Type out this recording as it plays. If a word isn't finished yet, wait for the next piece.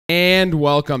And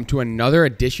welcome to another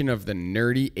edition of the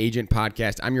Nerdy Agent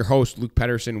Podcast. I'm your host, Luke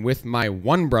Pettersen, with my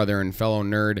one brother and fellow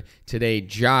nerd today,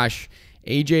 Josh.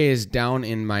 AJ is down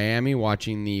in Miami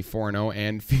watching the 4-0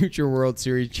 and future World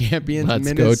Series champions,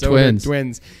 Minnesota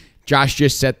Twins. Josh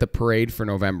just set the parade for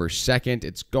November 2nd.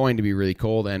 It's going to be really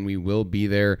cold, and we will be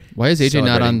there. Why is AJ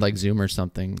not on like Zoom or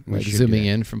something? Like zooming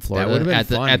in from Florida that would have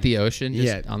been fun. At the ocean?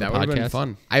 Just on that would have been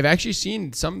fun. I've actually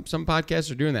seen some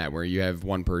podcasts are doing that, where you have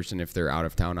one person if they're out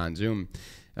of town on Zoom.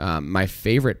 My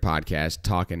favorite podcast,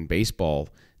 Talking Baseball,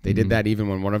 they did that even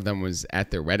when one of them was at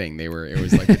their wedding. It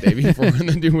was like the day before, and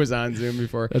the dude was on Zoom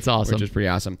before. That's awesome. Which is pretty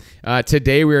awesome.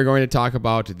 Today we are going to talk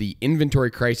about the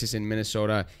inventory crisis in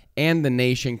Minnesota and the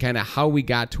nation, kind of how we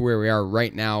got to where we are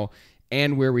right now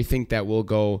and where we think that we'll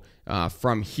go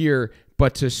from here.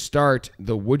 But to start,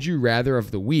 the Would You Rather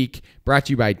of the week, brought to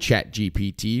you by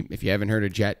ChatGPT. If you haven't heard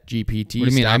of ChatGPT, what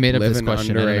do you mean? I made up this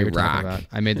question.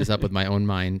 I made this up with my own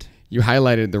mind. You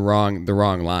highlighted the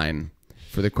wrong line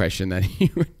for the question that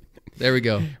you... There we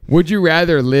go. Would you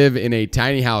rather live in a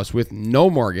tiny house with no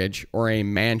mortgage or a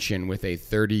mansion with a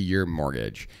 30-year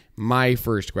mortgage? My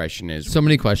first question is... So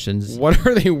many questions. What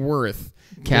are they worth?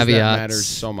 Caveats. That matters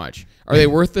so much. Are they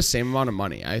worth the same amount of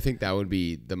money? I think that would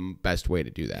be the best way to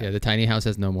do that. Yeah, the tiny house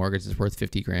has no mortgage. It's worth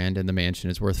 $50,000, and the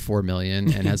mansion is worth $4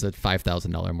 million and has a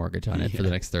 $5,000 mortgage on it for the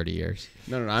next 30 years.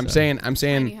 No. I'm saying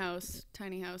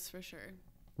Tiny house for sure.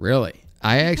 Really?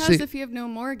 Because if you have no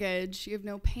mortgage, you have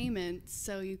no payments,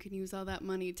 so you can use all that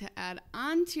money to add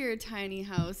onto your tiny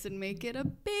house and make it a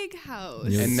big house.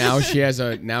 Yes. And now she has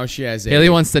a. Haley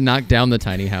wants to knock down the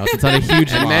tiny house. It's on a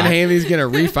huge lot. And then Haley's gonna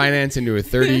refinance into a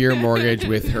 30-year mortgage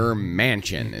with her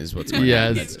mansion. Is what's going on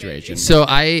in that situation. So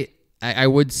I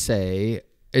would say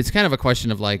it's kind of a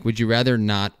question of like, would you rather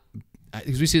not?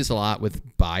 Because we see this a lot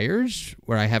with buyers,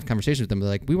 where I have conversations with them. They're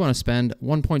like, we want to spend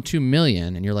 $1.2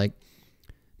 million, and you're like,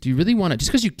 do you really want to?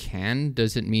 Just because you can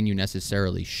doesn't mean you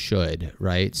necessarily should,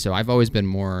 right? So I've always been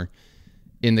more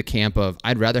in the camp of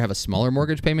I'd rather have a smaller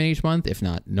mortgage payment each month, if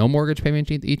not no mortgage payment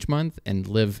each month, and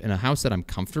live in a house that I'm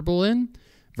comfortable in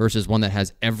versus one that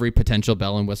has every potential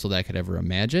bell and whistle that I could ever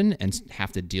imagine and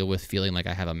have to deal with feeling like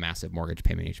I have a massive mortgage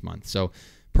payment each month. So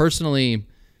personally,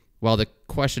 while the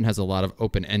question has a lot of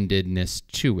open-endedness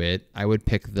to it, I would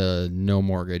pick the no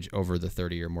mortgage over the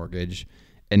 30-year mortgage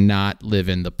and not live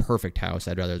in the perfect house.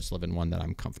 I'd rather just live in one that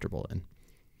I'm comfortable in.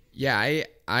 Yeah,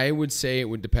 I would say it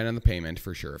would depend on the payment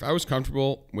for sure. If I was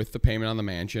comfortable with the payment on the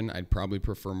mansion, I'd probably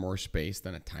prefer more space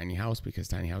than a tiny house because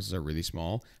tiny houses are really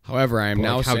small. However, I am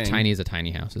now saying... How tiny is a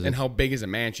tiny house? And how big is a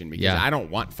mansion? Because I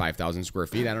don't want 5,000 square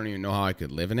feet. I don't even know how I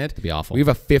could live in it. It'd be awful. We have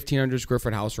a 1,500 square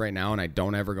foot house right now, and I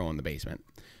don't ever go in the basement.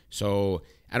 So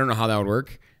I don't know how that would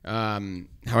work.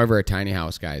 However, a tiny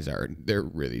house, guys, they're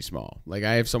really small. Like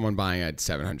I have someone buying a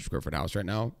 700 square foot house right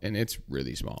now, and it's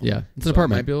really small. Yeah, it's an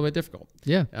apartment. It might be a little bit difficult.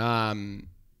 Yeah.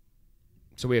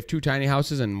 So we have 2 tiny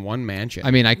houses and 1 mansion.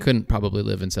 I mean, I couldn't probably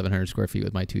live in 700 square feet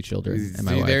with my 2 children and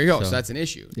my wife. There you go. So that's an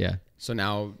issue. Yeah. So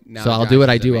now so I'll do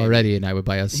what I do already, and I would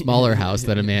buy a smaller house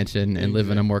than a mansion and live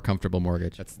in a more comfortable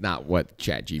mortgage. That's not what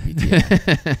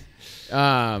ChatGPT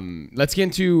is. Let's get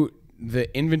into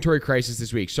the inventory crisis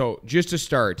this week. So just to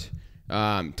start,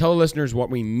 tell the listeners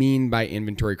what we mean by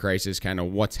inventory crisis, kind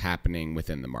of what's happening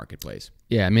within the marketplace.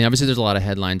 Yeah, I mean, obviously there's a lot of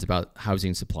headlines about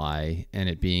housing supply and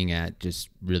it being at just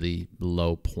really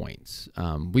low points.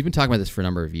 We've been talking about this for a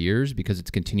number of years because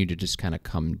it's continued to just kind of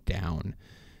come down.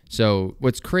 So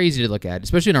what's crazy to look at,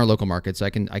 especially in our local market, so I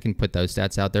can put those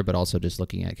stats out there, but also just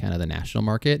looking at kind of the national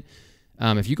market.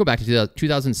 If you go back to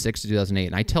 2006 to 2008,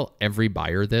 and I tell every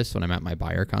buyer this when I'm at my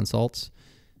buyer consults,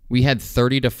 we had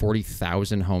 30 to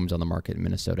 40,000 homes on the market in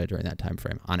Minnesota during that time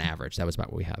frame. On average, that was about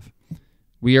what we have.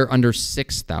 We are under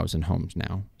 6,000 homes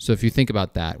now. So if you think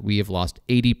about that, we have lost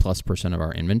 80+% of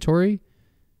our inventory.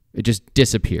 It just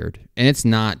disappeared, and it's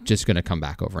not just going to come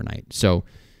back overnight. So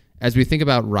as we think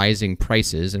about rising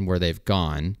prices and where they've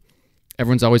gone,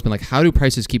 everyone's always been like, how do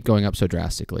prices keep going up so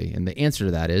drastically? And the answer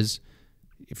to that is,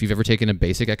 if you've ever taken a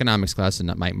basic economics class in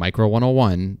Micro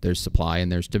 101, there's supply and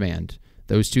there's demand.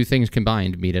 Those two things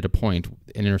combined meet at a point,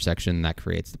 an intersection that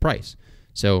creates the price.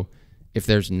 So if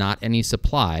there's not any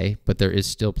supply, but there is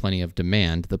still plenty of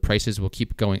demand, the prices will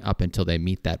keep going up until they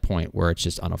meet that point where it's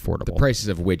just unaffordable. The prices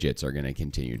of widgets are going to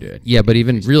continue to... Yeah, but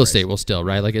even real estate will still,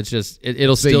 right? Like it's just,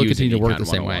 it'll still continue to work the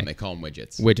same way. They call them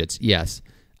widgets. Widgets, yes.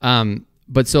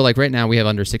 But so like right now we have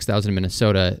under 6,000 in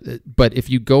Minnesota, but if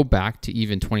you go back to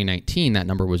even 2019, that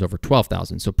number was over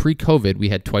 12,000. So pre-COVID, we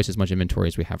had twice as much inventory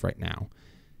as we have right now.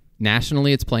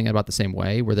 Nationally, it's playing out about the same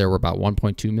way, where there were about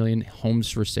 1.2 million homes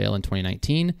for sale in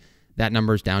 2019. That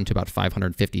number is down to about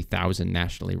 550,000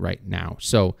 nationally right now.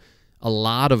 So a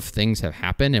lot of things have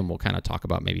happened, and we'll kind of talk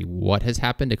about maybe what has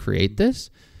happened to create this.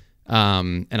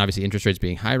 And obviously interest rates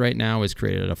being high right now has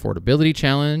created an affordability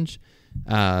challenge.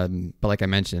 But like I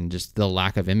mentioned, just the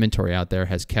lack of inventory out there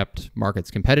has kept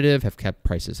markets competitive, have kept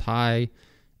prices high.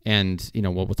 And,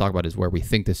 what we'll talk about is where we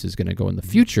think this is going to go in the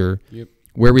future. Yep.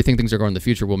 Where we think things are going in the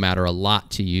future will matter a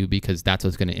lot to you, because that's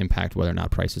what's going to impact whether or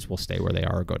not prices will stay where they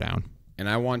are or go down. And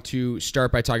I want to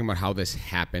start by talking about how this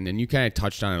happened. And you kind of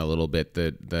touched on it a little bit,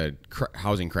 the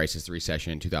housing crisis, the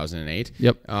recession in 2008.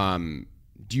 Yep.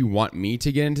 Do you want me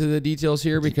to get into the details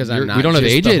here? Because we don't have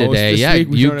AJ today. Yeah,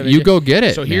 you go get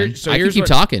it. I can keep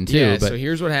talking too. Yeah, but so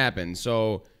here's what happened.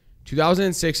 So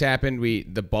 2006 happened.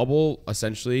 The bubble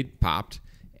essentially popped,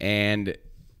 and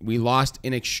we lost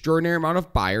an extraordinary amount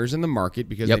of buyers in the market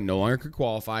because they no longer could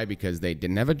qualify, because they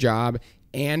didn't have a job,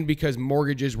 and because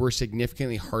mortgages were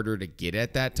significantly harder to get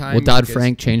at that time. Well,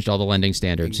 Dodd-Frank changed all the lending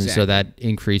standards, Exactly. and so that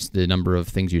increased the number of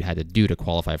things you had to do to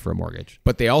qualify for a mortgage.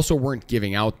 But they also weren't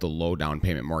giving out the low down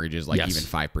payment mortgages, like Yes. even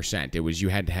 5%. It was you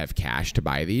had to have cash to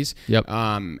buy these. Yep.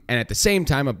 And at the same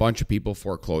time, a bunch of people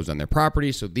foreclosed on their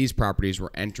properties, so these properties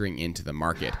were entering into the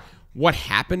market. What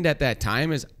happened at that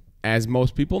time is, as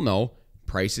most people know,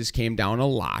 prices came down a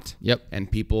lot. Yep.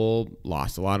 And people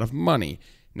lost a lot of money.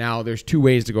 Now, there's two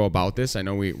ways to go about this. I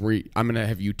know I'm going to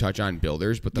have you touch on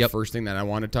builders, but the first thing that I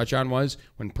want to touch on was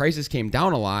when prices came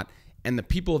down a lot, and the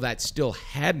people that still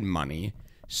had money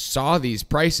saw these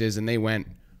prices and they went,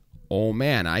 "Oh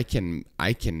man, I can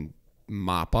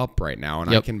mop up right now, and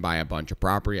I can buy a bunch of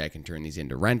property. I can turn these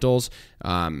into rentals,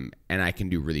 and I can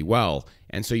do really well."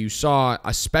 And so you saw,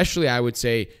 especially I would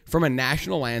say from a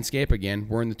national landscape, again,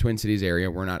 we're in the Twin Cities area.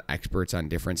 We're not experts on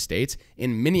different states.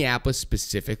 In Minneapolis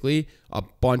specifically, a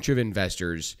bunch of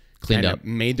investors Cleaned up,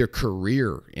 made their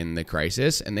career in the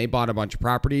crisis, and they bought a bunch of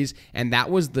properties. And that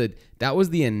was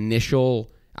the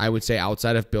initial, I would say,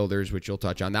 outside of builders, which you'll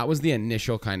touch on, that was the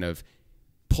initial kind of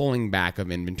pulling back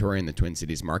of inventory in the Twin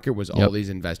Cities market, was all these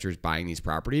investors buying these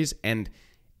properties. And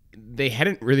they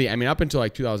hadn't really, up until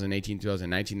like 2018,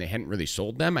 2019, they hadn't really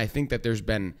sold them. I think that there's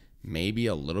been maybe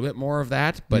a little bit more of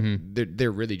that, but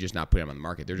they're really just not putting them on the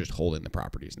market. They're just holding the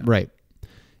properties now. Right.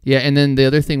 Yeah, and then the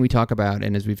other thing we talk about,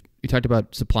 and as we talked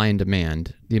about supply and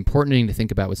demand, the important thing to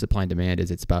think about with supply and demand is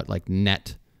it's about like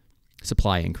net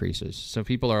supply increases. So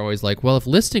people are always like, well, if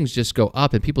listings just go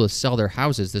up and people just sell their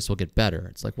houses, this will get better.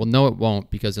 It's like, well, no, it won't,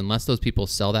 because unless those people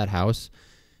sell that house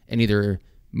and either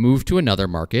move to another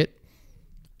market,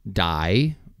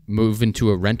 die, move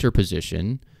into a renter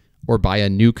position, or buy a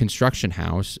new construction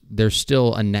house, there's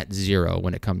still a net zero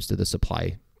when it comes to the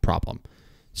supply problem.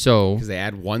 So because they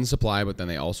add one supply, but then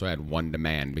they also add one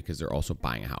demand because they're also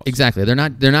buying a house. Exactly. They're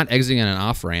not exiting on an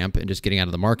off ramp and just getting out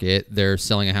of the market. They're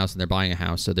selling a house and they're buying a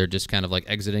house. So they're just kind of like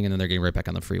exiting and then they're getting right back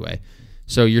on the freeway.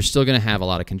 So you're still going to have a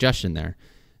lot of congestion there.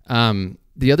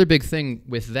 The other big thing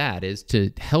with that is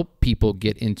to help people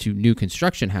get into new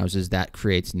construction houses. That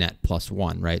creates net plus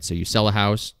one, right? So you sell a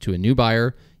house to a new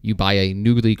buyer, you buy a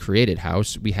newly created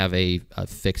house. We have a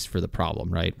fix for the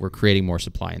problem, right? We're creating more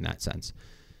supply in that sense.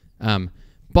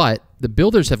 But the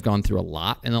builders have gone through a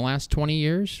lot in the last 20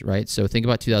 years, right? So think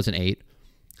about 2008.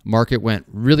 Market went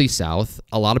really south.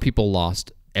 A lot of people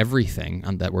lost everything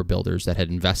that were builders that had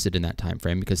invested in that time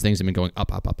frame because things have been going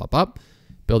up, up, up, up, up.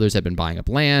 Builders have been buying up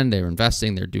land. They were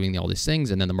investing. They're doing all these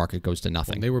things, and then the market goes to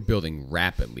nothing. Well, they were building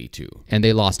rapidly, too. And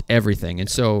they lost everything. And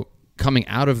so coming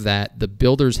out of that, the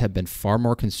builders have been far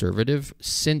more conservative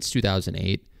since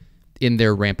 2008 in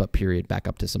their ramp-up period back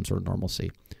up to some sort of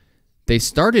normalcy. They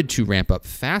started to ramp up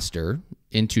faster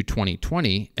into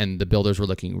 2020, and the builders were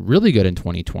looking really good in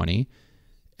 2020,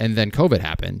 and then COVID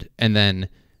happened, and then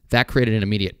that created an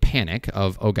immediate panic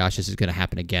of, oh gosh, this is going to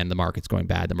happen again. The market's going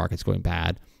bad.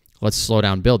 Let's slow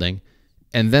down building.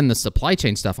 And then the supply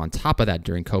chain stuff on top of that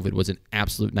during COVID was an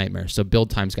absolute nightmare. So build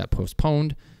times got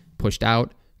postponed, pushed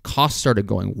out. Costs started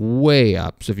going way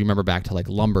up. So if you remember back to like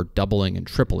lumber doubling and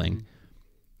tripling.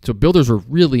 So builders were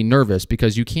really nervous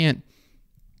because you can't,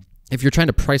 if you're trying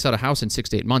to price out a house in 6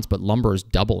 to 8 months, but lumber is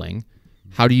doubling,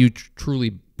 how do you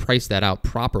truly price that out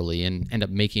properly and end up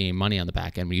making any money on the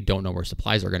back end when you don't know where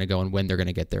supplies are going to go and when they're going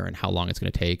to get there and how long it's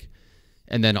going to take?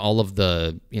 And then all of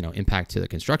the, impact to the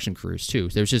construction crews too.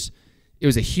 So it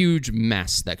was a huge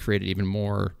mess that created even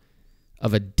more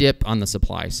of a dip on the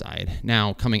supply side.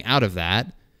 Now, coming out of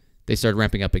that, they started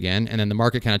ramping up again, and then the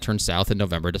market kind of turned south in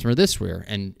November, December this year,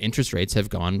 and interest rates have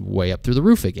gone way up through the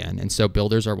roof again. And so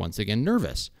builders are once again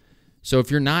nervous. So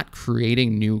if you're not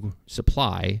creating new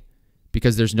supply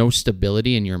because there's no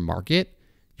stability in your market,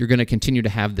 you're going to continue to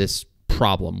have this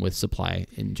problem with supply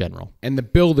in general. And the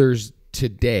builders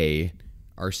today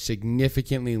are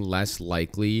significantly less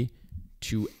likely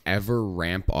to ever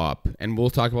ramp up, and we'll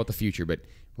talk about the future, but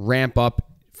ramp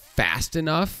up fast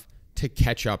enough to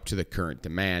catch up to the current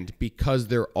demand, because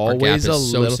they're always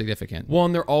so significant. Well,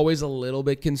 and they're always a little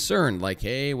bit concerned, like,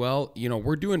 hey, well,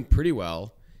 we're doing pretty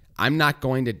well. I'm not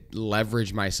going to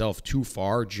leverage myself too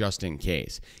far just in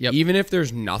case. Yep. Even if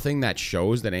there's nothing that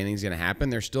shows that anything's going to happen,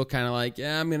 they're still kind of like,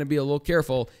 yeah, I'm going to be a little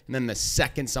careful. And then the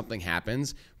second something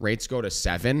happens, rates go to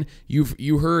 7.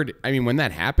 You heard, I mean, when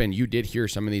that happened, you did hear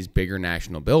some of these bigger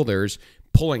national builders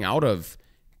pulling out of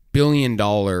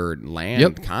billion-dollar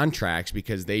land contracts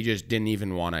because they just didn't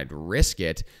even want to risk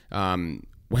it.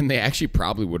 When they actually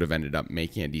probably would have ended up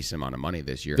making a decent amount of money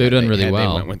this year. They've done really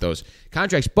well. They went with those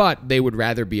contracts, but they would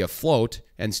rather be afloat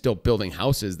and still building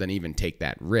houses than even take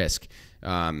that risk.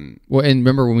 Well, and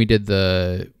remember when we did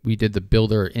the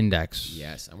builder index?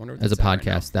 Yes, I wonder as a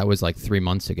podcast. That was like 3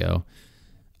 months ago.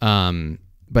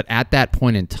 But at that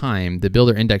point in time, the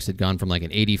builder index had gone from like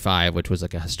an 85, which was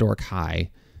like a historic high,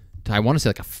 to I want to say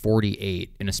like a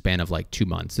 48 in a span of like 2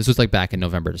 months. This was like back in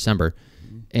November, December,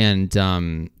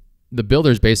 and the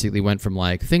builders basically went from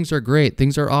like, things are great,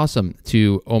 things are awesome,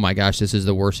 to, oh my gosh, this is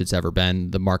the worst it's ever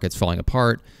been. The market's falling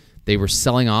apart. They were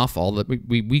selling off all the,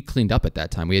 we cleaned up at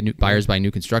that time. We had new buyers buy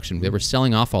new construction. They were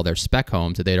selling off all their spec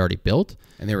homes that they'd already built.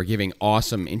 And they were giving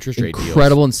awesome interest rate deals.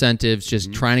 Incredible incentives,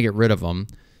 just trying to get rid of them.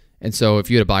 And so if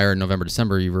you had a buyer in November,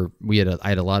 December, we had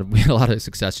a lot of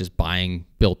success just buying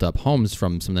built up homes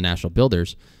from some of the national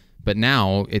builders. But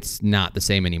now it's not the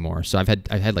same anymore. So I've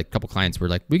had like a couple clients where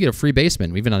like, we get a free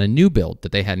basement, even on a new build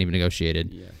that they hadn't even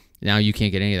negotiated. Yeah. Now you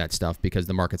can't get any of that stuff because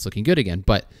the market's looking good again.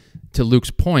 But to Luke's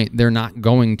point, they're not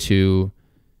going to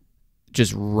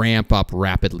just ramp up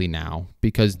rapidly now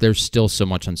because there's still so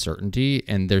much uncertainty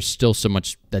and there's still so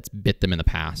much that's bit them in the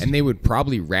past. And they would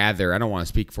probably rather, I don't want to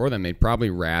speak for them, they'd probably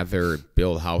rather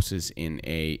build houses in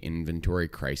a inventory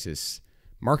crisis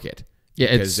market. Yeah,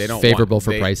 it's favorable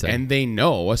for pricing. And they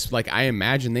know, like I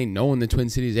imagine they know in the Twin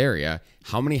Cities area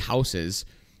how many houses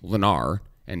Lennar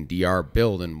and DR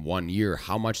build in 1 year,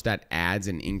 how much that adds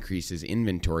and increases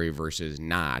inventory versus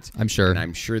not. I'm sure. And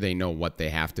I'm sure they know what they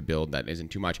have to build that isn't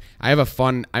too much. I'm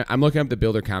looking up the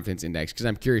Builder Confidence Index because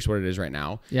I'm curious what it is right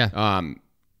now. Yeah.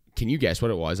 Can you guess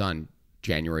what it was on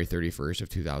January 31st of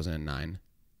 2009?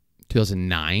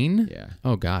 2009? Yeah.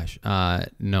 Oh, gosh.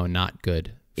 No, not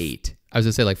good. 8. I was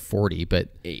going to say like 40, but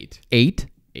 8. 8?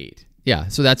 8. Yeah,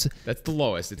 so that's the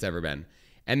lowest it's ever been.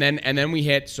 And then we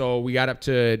hit, so we got up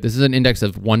to... This is an index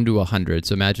of 1 to 100.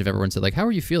 So imagine if everyone said, like, how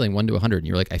are you feeling 1 to 100? And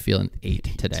you're like, I feel an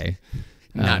 8 today.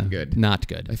 Not good. Not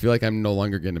good. I feel like I'm no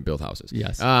longer going to build houses.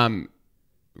 Yes.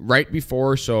 Right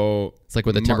before, so... It's like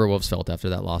what the Timberwolves felt after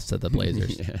that loss to the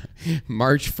Blazers. Yeah.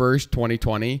 March 1st,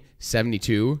 2020,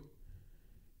 72.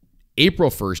 April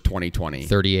 1st, 2020.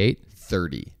 38.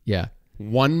 30. Yeah.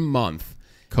 1 month.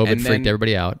 COVID freaked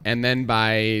everybody out. And then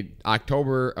by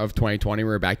October of 2020, we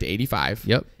were back to 85.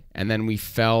 Yep. And then we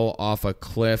fell off a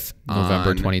cliff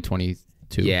November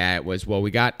 2022. Yeah, it was. Well,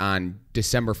 we got on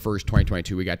December 1st,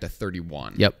 2022, we got to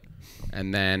 31. Yep.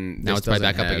 And then now it's probably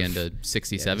back up again to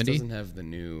 60, 70. It doesn't have the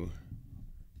new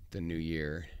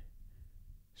year.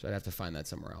 So I'd have to find that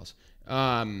somewhere else.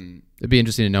 It'd be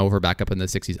interesting to know if we're back up in the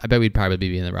 60s. I bet we'd probably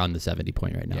be around the 70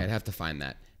 point right now. Yeah, I'd have to find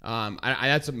that.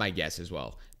 That's my guess as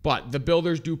well. But the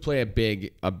builders do play a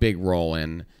big role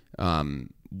in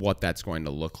what that's going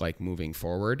to look like moving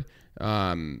forward.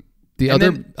 The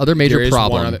other major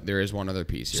problem. There is one other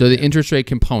piece here. So the interest rate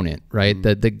component, right?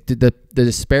 Mm-hmm. The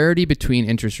disparity between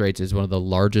interest rates is one of the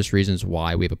largest reasons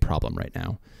why we have a problem right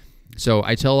now. So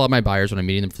I tell a lot of my buyers when I'm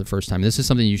meeting them for the first time, this is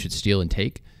something you should steal and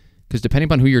take, because depending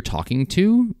upon who you're talking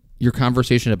to, your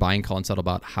conversation at buy and call and settle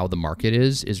about how the market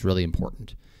is really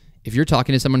important. If you're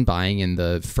talking to someone buying in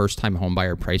the first-time home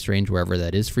buyer price range, wherever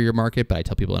that is for your market, but I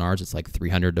tell people in ours it's like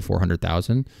 300 to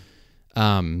 400,000,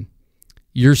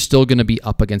 you're still going to be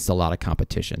up against a lot of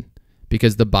competition,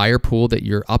 because the buyer pool that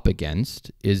you're up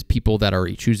against is people that are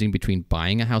choosing between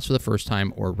buying a house for the first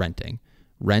time or renting.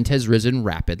 Rent has risen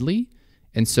rapidly,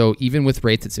 and so even with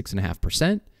rates at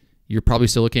 6.5%, you're probably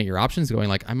still looking at your options going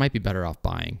like, I might be better off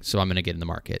buying, so I'm going to get in the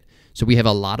market. So we have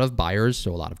a lot of buyers,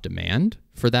 so a lot of demand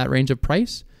for that range of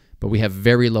price, but we have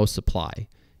very low supply.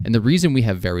 And the reason we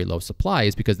have very low supply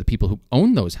is because the people who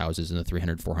own those houses in the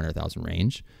 300, 400,000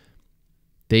 range,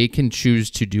 they can choose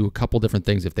to do a couple different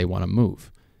things if they want to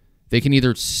move. They can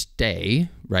either stay,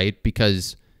 right?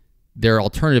 Because their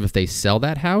alternative if they sell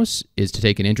that house is to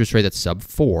take an interest rate that's sub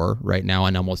 4 right now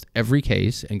in almost every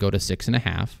case and go to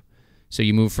 6.5. So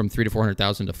you move from 300 to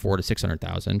 400,000 to 400 to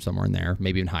 600,000, somewhere in there,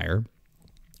 maybe even higher.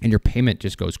 And your payment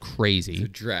just goes crazy. It's a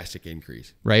drastic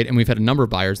increase. Right? And we've had a number of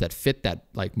buyers that fit that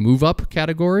like move up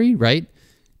category, right?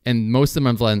 And most of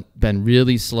them have been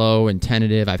really slow and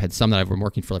tentative. I've had some that I've been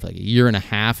working for like a year and a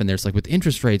half. And there's like with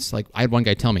interest rates, like I had one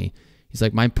guy tell me, he's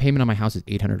like, my payment on my house is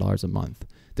 $800 a month.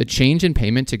 The change in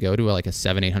payment to go to like a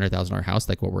 $700,000-$800,000 house,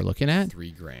 like what we're looking at,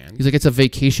 $3,000. He's like, it's a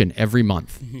vacation every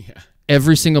month. Yeah.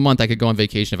 Every single month I could go on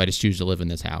vacation if I just choose to live in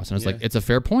this house. And I was like, it's a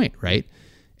fair point, right?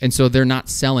 And so they're not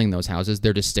selling those houses.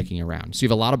 They're just sticking around. So you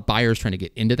have a lot of buyers trying to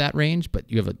get into that range, but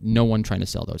you have no one trying to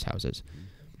sell those houses.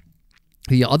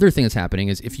 The other thing that's happening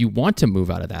is if you want to move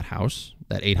out of that house,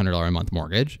 that $800 a month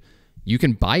mortgage, you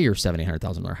can buy your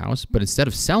 $700,000 house, but instead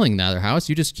of selling the other house,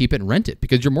 you just keep it and rent it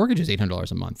because your mortgage is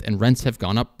 $800 a month and rents have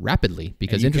gone up rapidly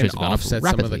because interest rates have gone up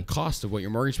rapidly. Some of the cost of what your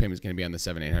mortgage payment is going to be on the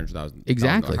 $700,000-$800,000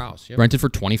 exactly. house. Yep. Rent it for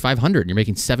 $2,500 and you're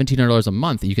making $1,700 a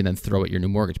month that you can then throw at your new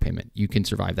mortgage payment. You can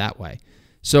survive that way.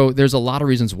 So there's a lot of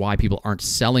reasons why people aren't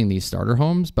selling these starter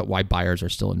homes, but why buyers are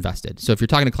still invested. So if you're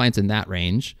talking to clients in that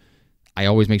range, I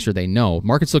always make sure they know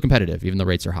market's still competitive, even though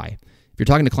rates are high. If you're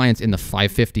talking to clients in the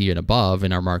 550 and above,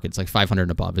 in our markets, like 500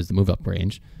 and above is the move-up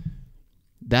range,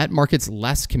 that market's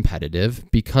less competitive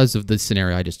because of the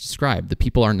scenario I just described. The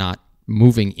people are not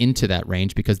moving into that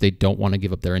range because they don't want to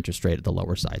give up their interest rate at the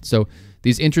lower side. So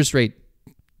the interest rate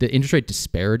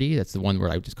disparity, that's the one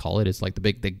word I would just call it, is like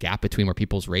the gap between where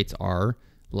people's rates are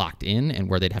locked in and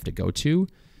where they'd have to go to,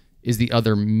 is the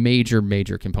other major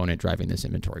component driving this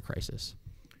inventory crisis.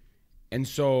 And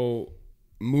so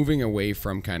moving away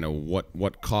from kind of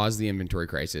what caused the inventory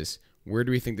crisis, where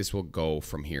do we think this will go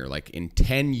from here? Like in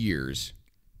 10 years,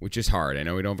 which is hard. I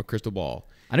know we don't have a crystal ball.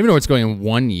 I don't even know what's going in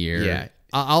 1 year. Yeah.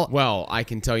 Well, I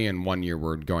can tell you in 1 year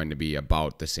we're going to be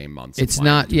about the same months. It's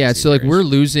not, yeah. So like we're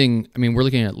losing, I mean, we're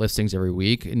looking at listings every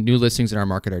week. And new listings in our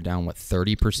market are down,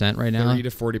 30% right now? 30 to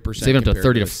 40%. So even up to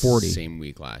 30 to 40. Same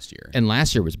week last year. And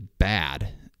last year was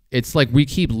bad. It's like we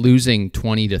keep losing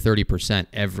 20 to 30%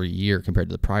 every year compared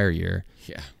to the prior year.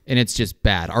 Yeah. And it's just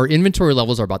bad. Our inventory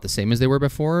levels are about the same as they were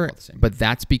before, but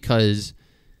that's because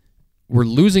we're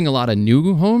losing a lot of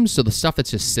new homes. So the stuff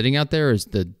that's just sitting out there is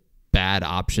the bad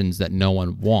options that no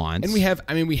one wants. And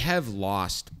we have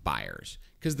lost buyers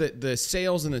because the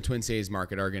sales in the Twin Cities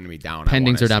market are going to be down.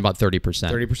 Pendings are down about 30%.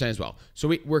 30% as well.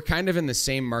 So we're kind of in the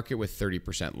same market with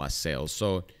 30% less sales.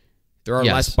 So there are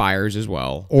less buyers as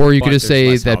well. Or you could just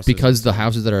say that because the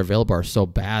houses that are available are so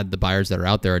bad, the buyers that are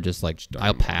out there are just like,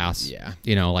 I'll pass. Yeah.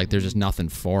 You know, like there's just nothing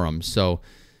for them. So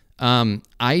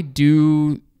I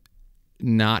do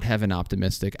not have an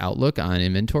optimistic outlook on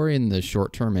inventory in the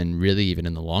short term and really even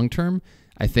in the long term.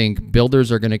 I think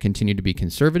builders are going to continue to be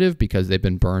conservative because they've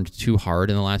been burned too hard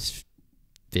in the last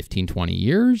 15, 20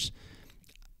 years.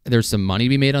 There's some money to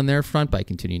be made on their front by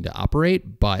continuing to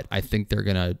operate, but I think they're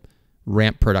going to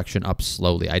ramp production up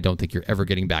slowly. I don't think you're ever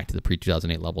getting back to the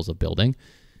pre-2008 levels of building.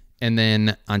 And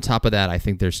then on top of that, I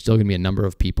think there's still going to be a number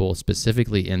of people,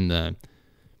 specifically in the,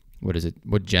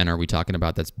 what gen are we talking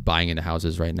about that's buying into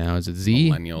houses right now? Is it Z?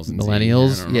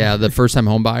 Millennials. Yeah, the first-time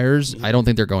home buyers. I don't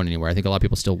think they're going anywhere. I think a lot of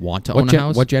people still want to own a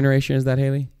house. What generation is that,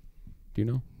 Haley? Do you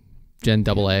know? Gen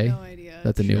AA? I have no idea. Is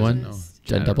that the new one? No.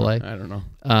 Gen AA? I don't know.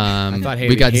 I thought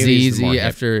we got Haley's Z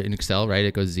after in Excel, right?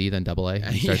 It goes Z, then AA.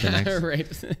 Start the next.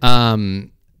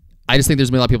 Right. I just think there's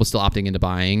going to be a lot of people still opting into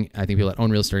buying. I think people that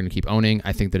own real estate are going to keep owning.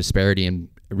 I think the disparity in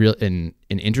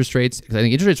interest rates, because I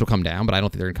think interest rates will come down, but I don't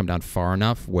think they're going to come down far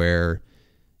enough where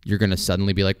you're going to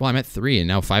suddenly be like, well, I'm at 3 and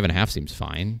now 5.5 seems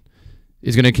fine,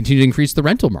 is going to continue to increase the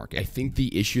rental market. I think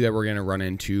the issue that we're going to run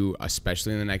into,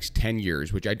 especially in the next 10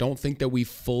 years, which I don't think that we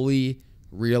fully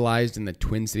realized in the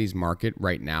Twin Cities market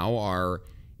right now, are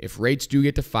if rates do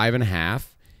get to 5.5,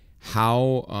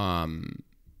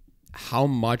 how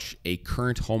much a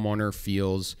current homeowner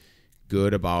feels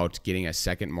good about getting a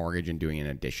second mortgage and doing an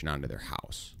addition onto their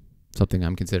house. Something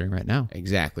I'm considering right now.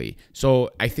 Exactly.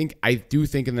 So I do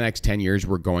think in the next 10 years,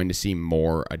 we're going to see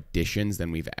more additions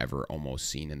than we've ever almost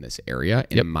seen in this area,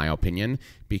 in my opinion,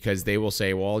 because they will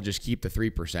say, well, I'll just keep the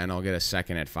 3%. I'll get a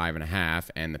second at 5.5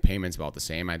 and the payment's about the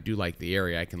same. I do like the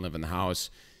area. I can live in the house.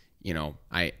 You know,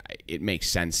 it makes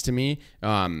sense to me.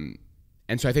 And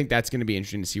so I think that's going to be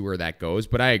interesting to see where that goes.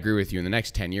 But I agree with you in the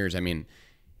next 10 years. I mean,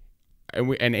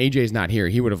 and AJ's not here.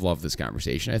 He would have loved this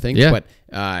conversation, I think. Yeah.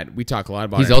 But we talk a lot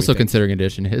about He's also considering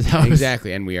addition to his house.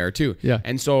 Exactly, and we are too. Yeah.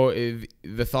 And so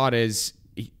the thought is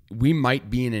we might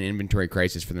be in an inventory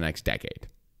crisis for the next decade.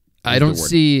 I don't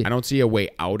see a way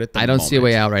out at the moment. I don't see a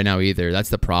way out right now either. That's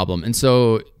the problem. And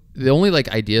so the only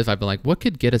ideas I've been like, what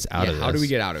could get us out of this? How do we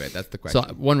get out of it? That's the question.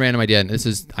 So one random idea, and I'm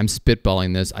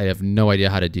spitballing this. I have no idea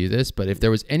how to do this, but if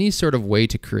there was any sort of way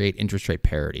to create interest rate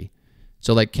parity,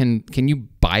 so like can you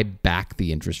buy back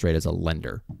the interest rate as a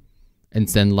lender and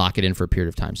then lock it in for a period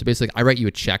of time? So basically I write you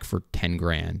a check for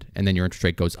 $10,000 and then your interest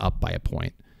rate goes up by a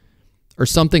point. or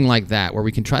something like that, where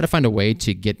we can try to find a way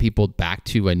to get people back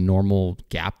to a normal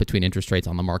gap between interest rates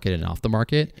on the market and off the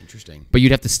market. Interesting. But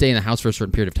you'd have to stay in the house for a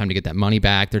certain period of time to get that money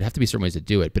back. There'd have to be certain ways to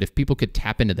do it. But if people could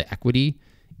tap into the equity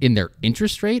in their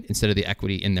interest rate instead of the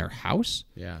equity in their house,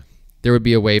 there would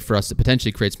be a way for us to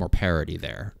potentially create some more parity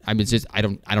there. I mean, it's just I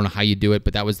don't know how you do it,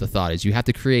 but that was the thought: is you have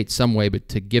to create some way, but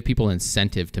to give people an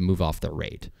incentive to move off the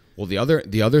rate. Well, the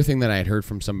other thing that I had heard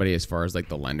from somebody as far as like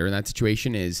the lender in that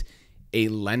situation is a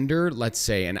lender, let's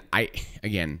say,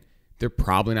 and they're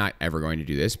probably not ever going to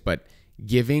do this, but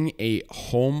giving a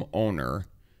homeowner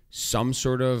some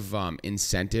sort of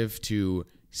incentive to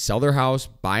sell their house,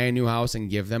 buy a new house, and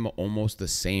give them almost the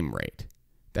same rate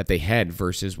that they had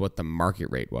versus what the market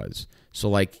rate was. So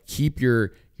like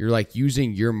you're like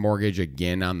using your mortgage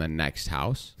again on the next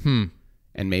house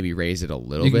and maybe raise it a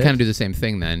little bit. You can kind of do the same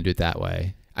thing then, do it that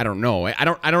way. I don't know.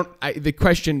 The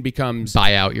question becomes,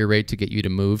 buy out your rate to get you to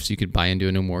move so you could buy into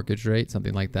a new mortgage rate,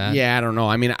 something like that. Yeah, I don't know.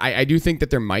 I mean, I do think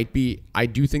that I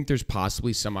do think there's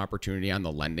possibly some opportunity on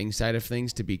the lending side of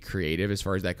things to be creative as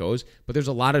far as that goes. But there's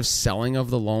a lot of selling of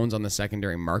the loans on the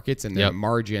secondary markets, and their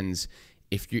margins,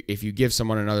 if you give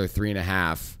someone another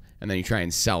 3.5 and then you try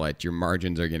and sell it, your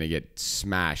margins are going to get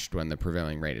smashed when the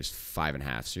prevailing rate is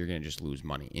 5.5. So you're going to just lose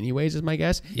money anyways, is my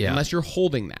guess. Yeah. Unless you're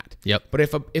holding that. Yep. But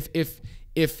if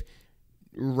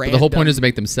the whole point is to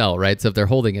make them sell, right? So if they're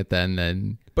holding it,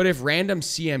 then. But if random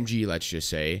CMG, let's just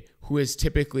say, who is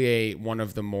typically one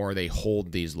of the more they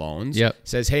hold these loans,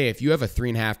 says, hey, if you have a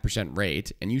 3.5%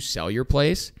 rate and you sell your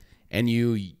place and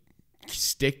you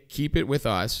keep it with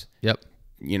us,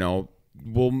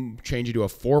 we'll change you to a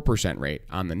 4% rate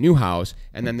on the new house,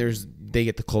 and then they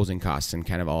get the closing costs and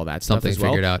kind of all that stuff as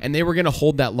well. Figured out. And they were going to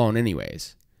hold that loan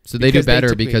anyways. So they do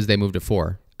better because they moved to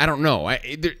 4. I don't know.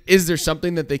 Is there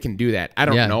something that they can do that? I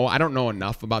don't know. I don't know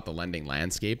enough about the lending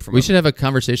landscape. We should have a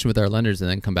conversation with our lenders and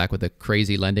then come back with a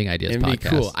crazy lending ideas podcast. It'd be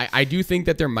cool. I do think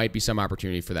that there might be some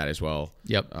opportunity for that as well.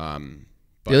 Yep.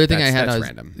 The other thing I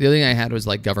had was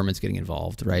like governments getting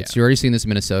involved, right? Yeah. So you're already seeing this in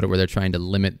Minnesota where they're trying to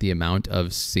limit the amount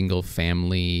of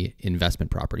single-family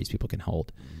investment properties people can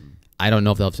hold. I don't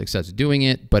know if they'll have success doing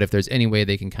it, but if there's any way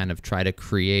they can kind of try to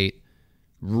create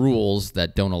rules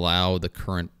that don't allow the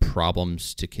current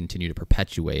problems to continue to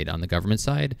perpetuate on the government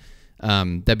side,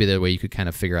 that'd be the way you could kind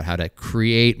of figure out how to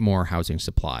create more housing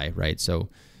supply, right? So,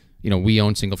 we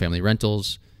own single-family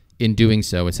rentals. In doing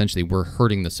so, essentially, we're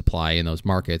hurting the supply in those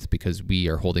markets because we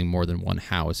are holding more than one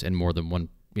house and more than one,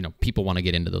 people want to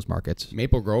get into those markets.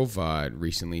 Maple Grove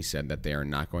recently said that they are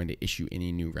not going to issue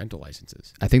any new rental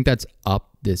licenses. I think that's up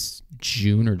this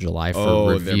June or July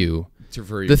for review.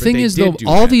 The thing is, though,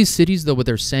 all these cities, though, what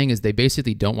they're saying is they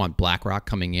basically don't want BlackRock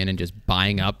coming in and just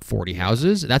buying up 40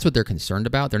 houses. That's what they're concerned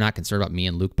about. They're not concerned about me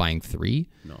and Luke buying 3.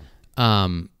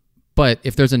 No. But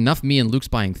if there's enough me and Luke's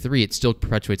buying 3, it still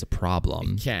perpetuates a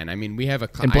problem. It can. I mean, we have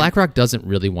and BlackRock doesn't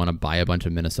really want to buy a bunch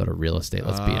of Minnesota real estate.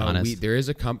 Let's be honest. There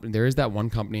is that one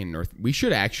company in North. We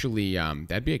should actually.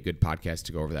 That'd be a good podcast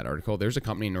to go over that article. There's a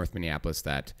company in North Minneapolis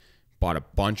that bought a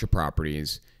bunch of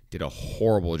properties, did a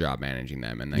horrible job managing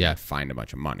them, and then got fined a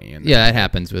bunch of money. And that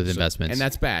happens with investments, and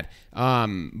that's bad.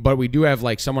 But we do have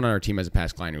like someone on our team as a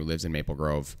past client who lives in Maple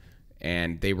Grove.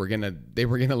 And they were gonna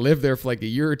live there for like a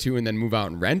year or two and then move out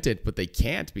and rent it, but they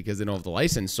can't because they don't have the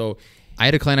license. So I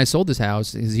had a client I sold his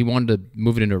house because he wanted to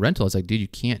move it into a rental. I was like, dude, you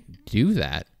can't do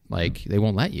that. Like they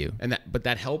won't let you. But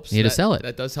that helps. You had to sell it.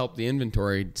 That does help the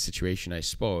inventory situation, I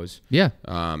suppose. Yeah.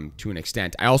 To an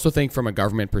extent. I also think from a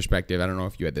government perspective, I don't know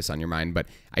if you had this on your mind, but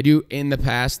I do. In the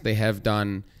past, they have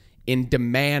done. In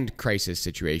demand crisis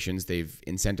situations, they've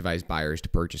incentivized buyers to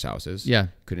purchase houses. Yeah.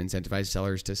 Could incentivize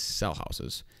sellers to sell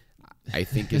houses. I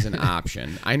think is an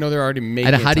option. I know they're already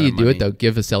making. And how do you do it though?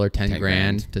 Give a seller 10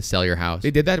 grand to sell your house. They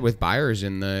did that with buyers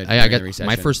in the. I got recession.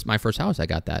 my first house. I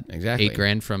got that exactly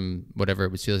 $8,000 from whatever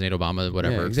it was, 2008 Obama,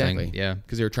 whatever. Yeah, exactly. Thing. Yeah,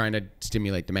 because they were trying to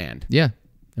stimulate demand. Yeah,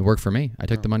 it worked for me. I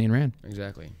took the money and ran.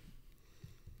 Exactly.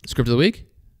 Script of the week.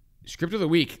 Script of the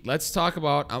week. Let's talk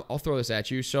about. I'll throw this at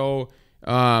you. So,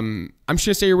 I'm just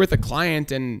gonna say you're with a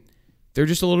client and they're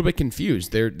just a little bit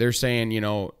confused. They're saying,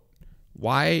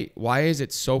 why is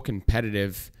it so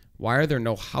competitive? Why are there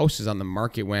no houses on the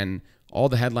market when all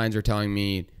the headlines are telling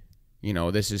me,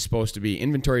 this is supposed to be,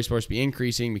 inventory is supposed to be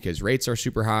increasing because rates are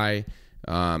super high,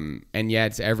 and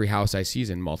yet every house I see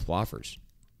is in multiple offers?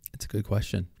 That's a good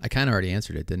question. I kind of already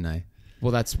answered it, didn't I?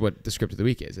 Well, that's what the script of the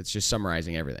week is. It's just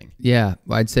summarizing everything. Yeah,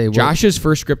 I'd say... Josh's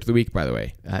first script of the week, by the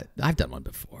way. I've done one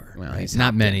before. Well, right?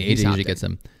 Not many. AJ usually gets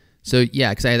them. So yeah,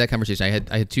 because I had that conversation.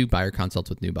 I had 2 buyer consults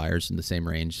with new buyers in the same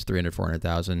range, 300,000,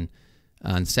 400,000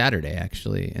 on Saturday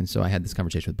actually, and so I had this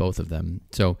conversation with both of them.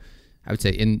 So I would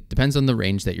say depends on the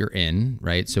range that you're in,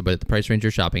 right? So, but the price range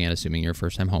you're shopping at, assuming you're a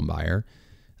first-time home buyer,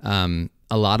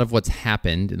 a lot of what's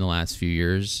happened in the last few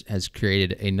years has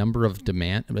created a number of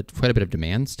demand, quite a bit of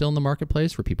demand still in the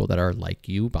marketplace for people that are like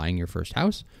you buying your first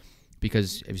house.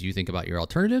 Because as you think about your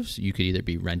alternatives, you could either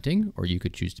be renting or you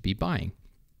could choose to be buying.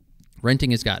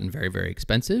 Renting has gotten very, very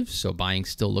expensive, so buying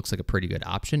still looks like a pretty good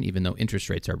option, even though interest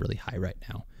rates are really high right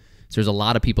now. So there's a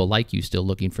lot of people like you still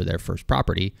looking for their first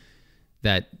property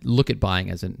that look at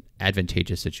buying as an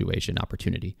advantageous situation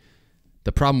opportunity.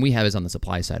 The problem we have is on the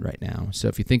supply side right now. So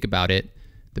if you think about it,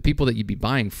 the people that you'd be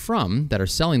buying from that are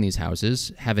selling these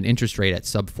houses have an interest rate at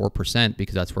sub 4%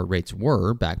 because that's where rates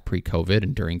were back pre-COVID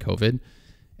and during COVID.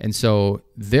 And so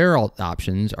their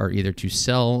options are either to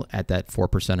sell at that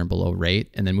 4% or below rate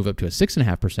and then move up to a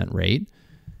 6.5% rate,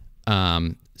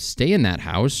 stay in that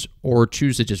house, or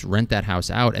choose to just rent that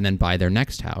house out and then buy their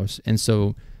next house. And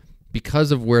so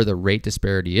because of where the rate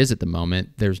disparity is at the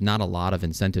moment, there's not a lot of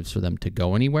incentives for them to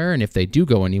go anywhere. And if they do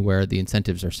go anywhere, the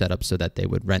incentives are set up so that they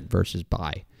would rent versus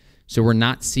buy. So we're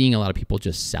not seeing a lot of people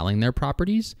just selling their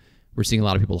properties. We're seeing a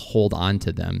lot of people hold on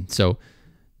to them. So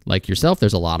like yourself,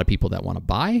 there's a lot of people that want to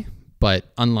buy, but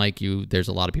unlike you, there's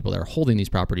a lot of people that are holding these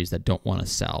properties that don't want to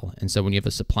sell. And so when you have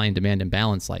a supply and demand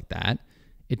imbalance like that,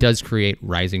 it does create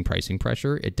rising pricing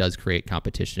pressure. It does create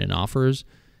competition in offers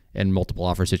and multiple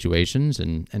offer situations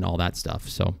and all that stuff.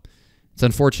 So it's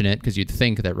unfortunate because you'd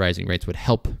think that rising rates would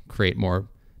help create more,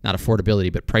 not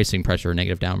affordability, but pricing pressure,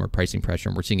 negative downward pricing pressure.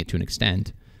 And we're seeing it to an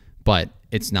extent, but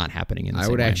it's not happening in the same way.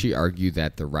 I would actually argue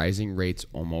that the rising rates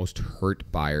almost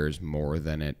hurt buyers more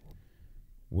than it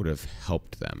would have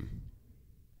helped them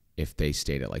if they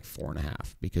stayed at like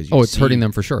 4.5, because it's hurting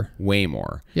them for sure. Way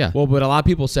more. Yeah. Well, but a lot of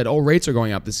people said, rates are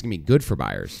going up. This is gonna be good for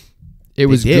buyers. It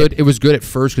was good. It was good at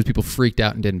first because people freaked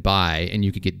out and didn't buy, and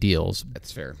you could get deals.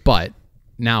 That's fair. But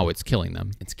now it's killing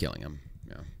them. It's killing them.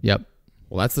 Yeah. Yep.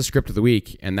 Well, that's the script of the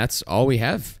week, and that's all we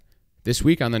have this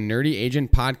week on the Nerdy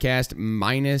Agent Podcast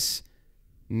minus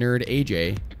Nerd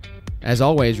AJ. As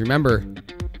always, remember,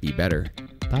 be better.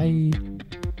 Bye.